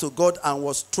got back to God and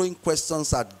was throwing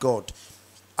questions at God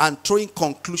and throwing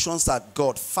conclusions at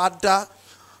God. Father,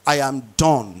 I am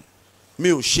done.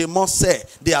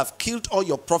 They have killed all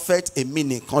your prophets. I'm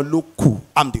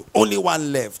the only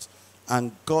one left.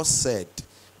 And God said,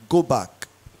 go back.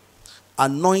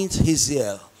 Anoint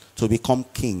Hazael to become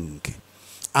king.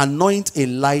 Anoint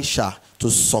Elisha to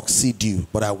succeed you.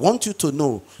 But I want you to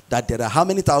know that there are how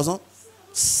many thousand?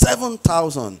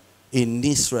 7,000 in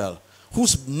Israel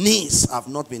whose knees have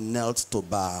not been nailed to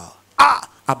Baal.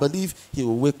 I believe he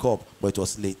will wake up, but it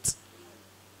was late.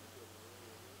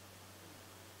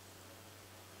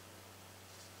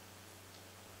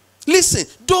 Listen,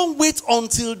 don't wait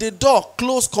until the door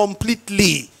closes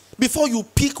completely before you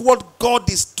pick what God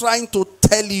is trying to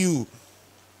tell you.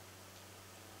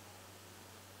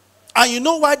 And you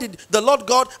know why did the Lord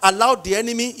God allowed the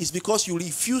enemy? Is because you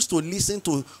refuse to listen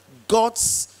to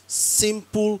God's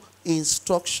simple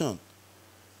instruction.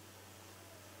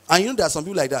 And you know there are some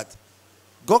people like that.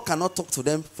 God cannot talk to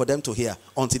them for them to hear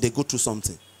until they go through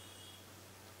something.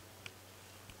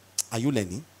 Are you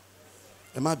learning?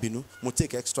 Emma Binu, we'll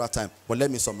take extra time, but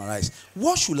let me summarize.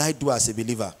 What should I do as a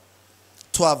believer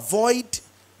to avoid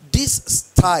this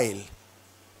style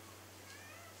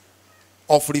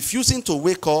of refusing to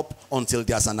wake up until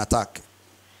there's an attack?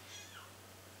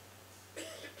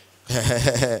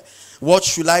 What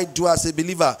should I do as a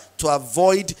believer to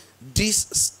avoid this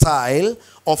style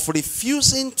of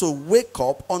refusing to wake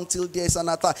up until there's an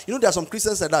attack? You know, there are some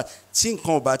Christians that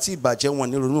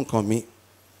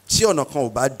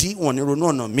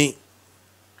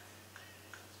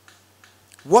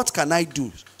What can I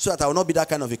do so that I will not be that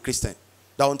kind of a Christian?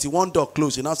 That until one door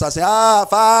closes, you now start saying, ah,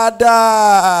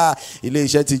 Father,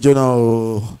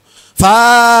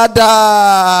 Father,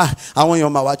 I want your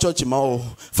my church,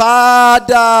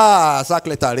 Father,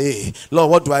 Secretary,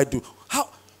 Lord, what do I do? How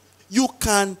you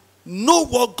can know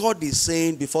what God is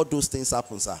saying before those things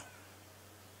happen, sir?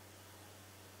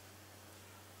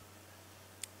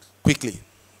 Quickly,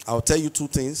 I'll tell you 2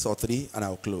 things or 3, and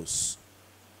I'll close.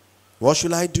 What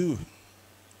should I do?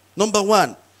 Number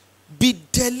 1, be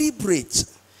deliberate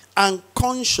and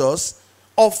conscious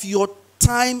of your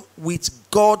time with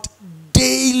God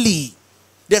daily.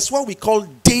 That's what we call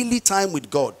daily time with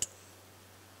God.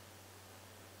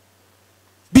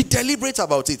 Be deliberate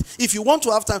about it. If you want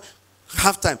to have time,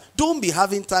 have time. Don't be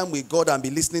having time with God and be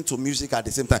listening to music at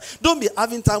the same time. Don't be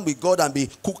having time with God and be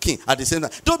cooking at the same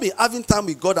time. Don't be having time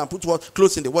with God and put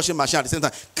clothes in the washing machine at the same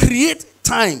time. Create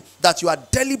time that you are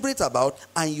deliberate about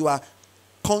and you are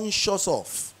conscious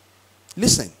of.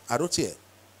 Listen, I wrote here.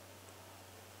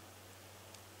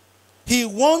 He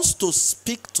wants to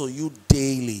speak to you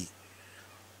daily.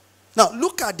 Now,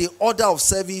 look at the order of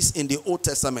service in the Old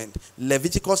Testament.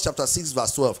 Leviticus chapter 6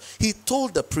 verse 12. He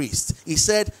told the priest, he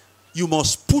said, you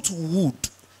must put wood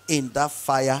in that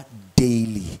fire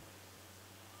daily.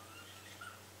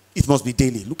 It must be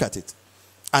daily. Look at it.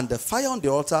 And the fire on the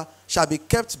altar shall be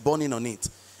kept burning on it.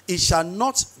 It shall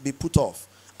not be put off.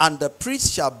 And the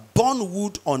priest shall burn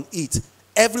wood on it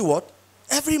every what?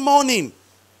 Every morning.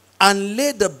 And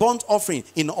lay the burnt offering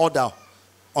in order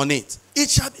on it.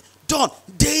 It shall be done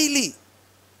daily.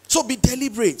 So be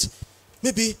deliberate.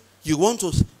 Maybe you want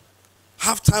to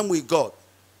have time with God.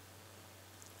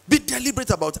 Be deliberate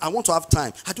about it. I want to have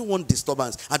time. I don't want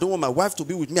disturbance. I don't want my wife to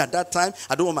be with me at that time.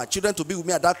 I don't want my children to be with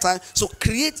me at that time. So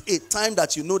create a time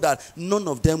that you know that none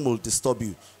of them will disturb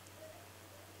you.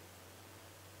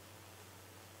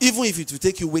 Even if it will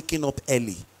take you waking up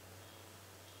early.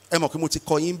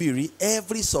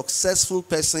 Every successful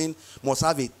person must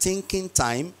have a thinking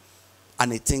time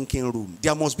and a thinking room.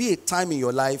 There must be a time in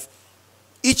your life.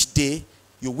 Each day,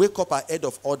 you wake up ahead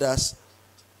of others.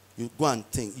 You go and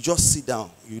think. You just sit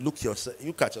down. You look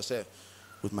at yourself.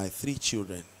 With my 3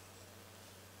 children,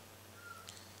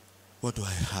 what do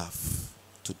I have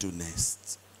to do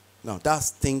next? Now,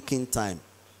 that's thinking time.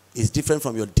 It's different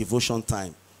from your devotion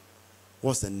time.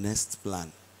 What's the next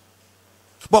plan?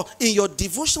 But in your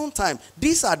devotion time,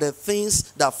 these are the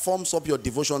things that forms up your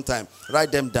devotion time.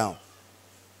 Write them down.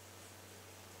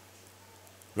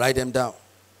 Write them down.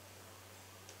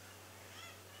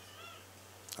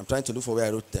 I'm trying to look for where I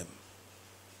wrote them.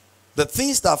 The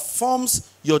things that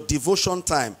forms your devotion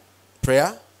time.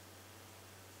 Prayer,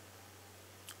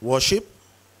 worship,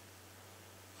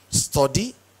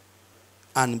 study,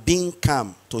 and being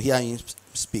calm to hear him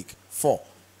speak. 4.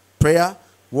 Prayer,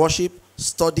 worship,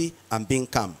 study, and being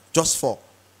calm. Just 4.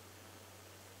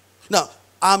 Now,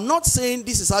 I'm not saying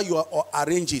this is how you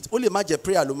arrange it. Only imagine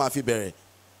prayer.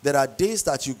 There are days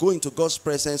that you go into God's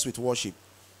presence with worship.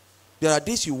 There are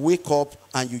days you wake up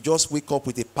and you just wake up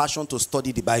with a passion to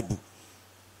study the Bible.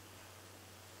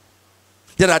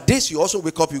 There are days you also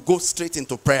wake up, you go straight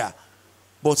into prayer.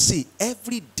 But see,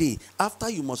 every day, after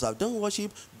you must have done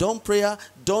worship, done prayer,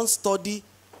 done study,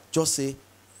 just say,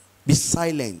 be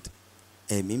silent.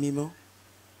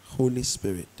 Holy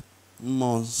Spirit,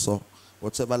 Monso,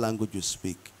 whatever language you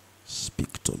speak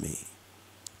to me.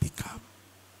 Be calm.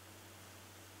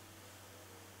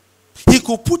 He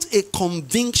could put a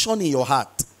conviction in your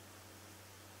heart.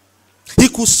 He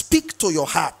could speak to your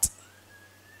heart.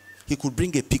 He could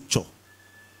bring a picture.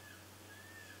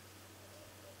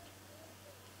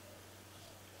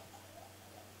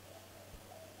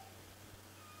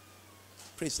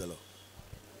 Praise the Lord.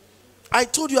 I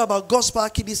told you about Gospel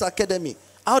Kiddies Academy.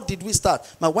 How did we start?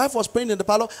 My wife was praying in the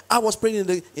parlor. I was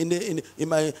praying in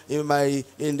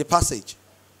the passage.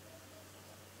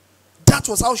 That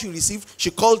was how she received.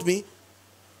 She called me.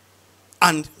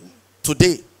 And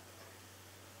today,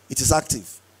 it is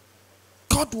active.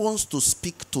 God wants to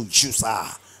speak to you, sir.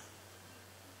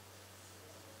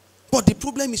 But the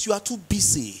problem is you are too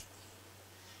busy.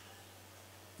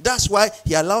 That's why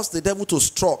he allows the devil to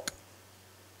strike.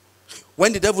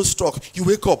 When the devil struck, you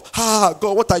wake up. Ah,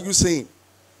 God, what are you saying?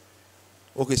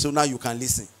 Okay, so now you can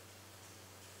listen.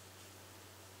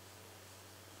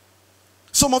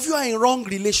 Some of you are in wrong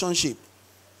relationship.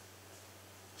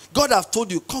 God have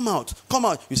told you, come out, come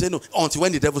out. You say no, until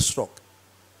when the devil struck.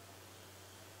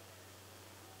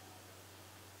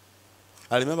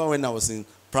 I remember when I was in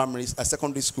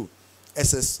secondary school,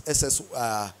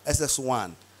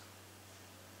 SS1.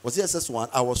 Was it SS1?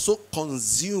 I was so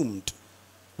consumed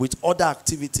with other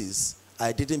activities,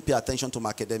 I didn't pay attention to my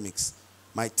academics.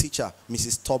 my teacher,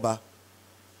 Mrs. Toba,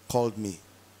 called me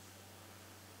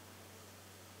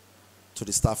to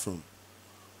the staff room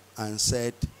and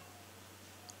said,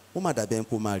 Uma da ben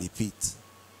kuma repeat.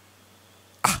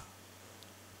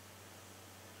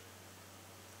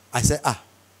 I said,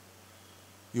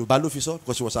 Yoruba lo fi so,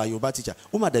 because she was a Yoruba teacher.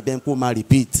 Uma da ben kuma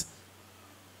repeat.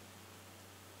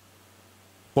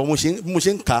 But mo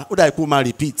ṣe ń kà, ó dà kó máa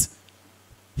repeat.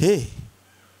 Hey,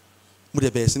 mo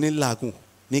dẹ̀ bẹ̀rẹ̀ sí ní làágùn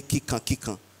ní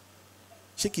kíkan.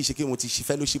 Ṣé kìí ṣe kí mo ti ṣe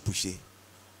fellowship ṣe?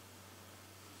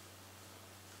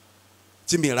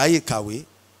 Tí mi ráyè kàwé.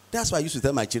 That's why I used to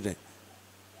tell my children,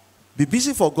 be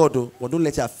busy for God, though, but don't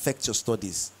let it affect your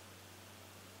studies.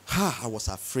 I was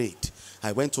afraid.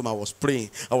 I went home, I was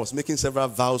praying. I was making several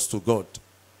vows to God.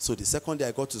 So the second day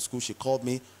I got to school, she called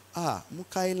me.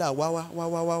 Mukaila,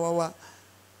 wa.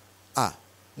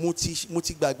 Mo ti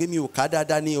gbàgbé mi ò ká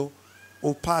dáadáa ní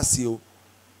o pass o.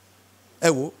 Ẹ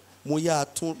wo, mo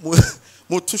tún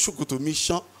ṣòkòtò mi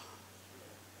ṣán.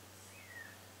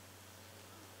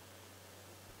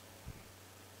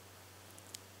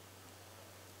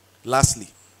 Lastly,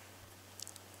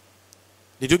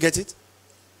 did you get it?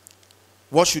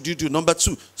 What should you do? Number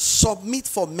 2, submit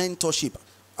for mentorship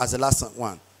as the last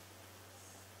one.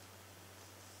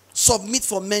 Submit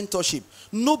for mentorship.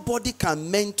 Nobody can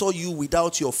mentor you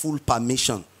without your full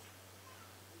permission.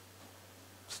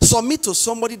 Submit to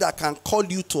somebody that can call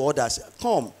you to others.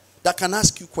 Come, that can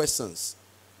ask you questions.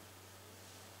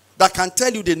 That can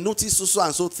tell you they notice so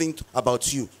and so thing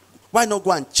about you. Why not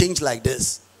go and change like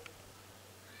this?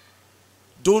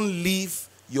 Don't live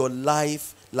your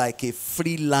life like a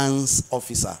freelance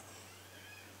officer.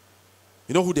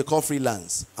 You know who they call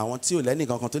freelance? I want you to learn it.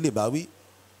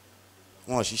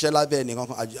 Wọn ṣiṣẹ́ lábẹ́ ẹnìkan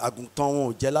kan àgùntàn wọn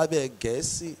ò jẹ́ lábẹ́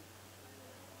Gẹ̀ẹ́sì.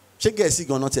 Ṣé Gẹ̀ẹ́sì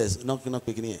gan-an tẹ̀ náà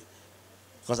pé kí ni yẹn?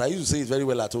 Because I used to say it very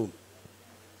well at home.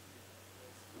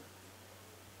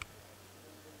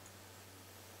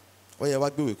 Ó yẹ wá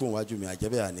gbéwèé kó wájú mi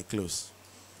àjẹbẹ́ àní close.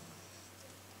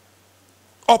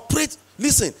 Operate,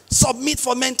 listen, submit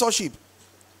for mentorship.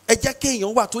 Ẹ jẹ́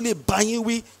kéèyàn wà tó lè bá yín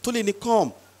wí, tó lè ní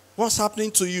come. What's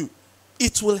happening to you?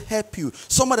 It will help you.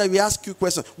 Somebody will ask you a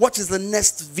question. What is the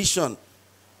next vision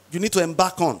you need to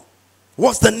embark on?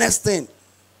 What's the next thing?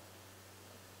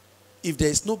 If there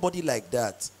is nobody like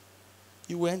that,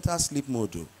 you will enter sleep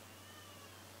mode.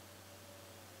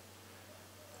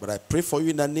 But I pray for you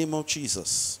in the name of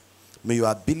Jesus. May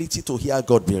your ability to hear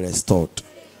God be restored.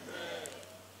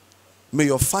 May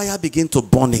your fire begin to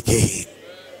burn again.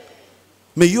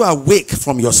 May you awake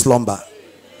from your slumber.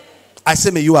 I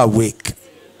say, may you awake.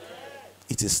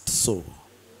 It is so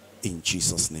in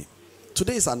Jesus' name.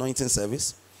 Today is anointing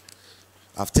service.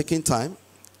 I've taken time.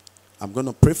 I'm going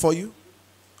to pray for you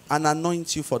and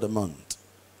anoint you for the month.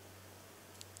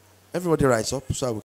 Everybody rise up so I will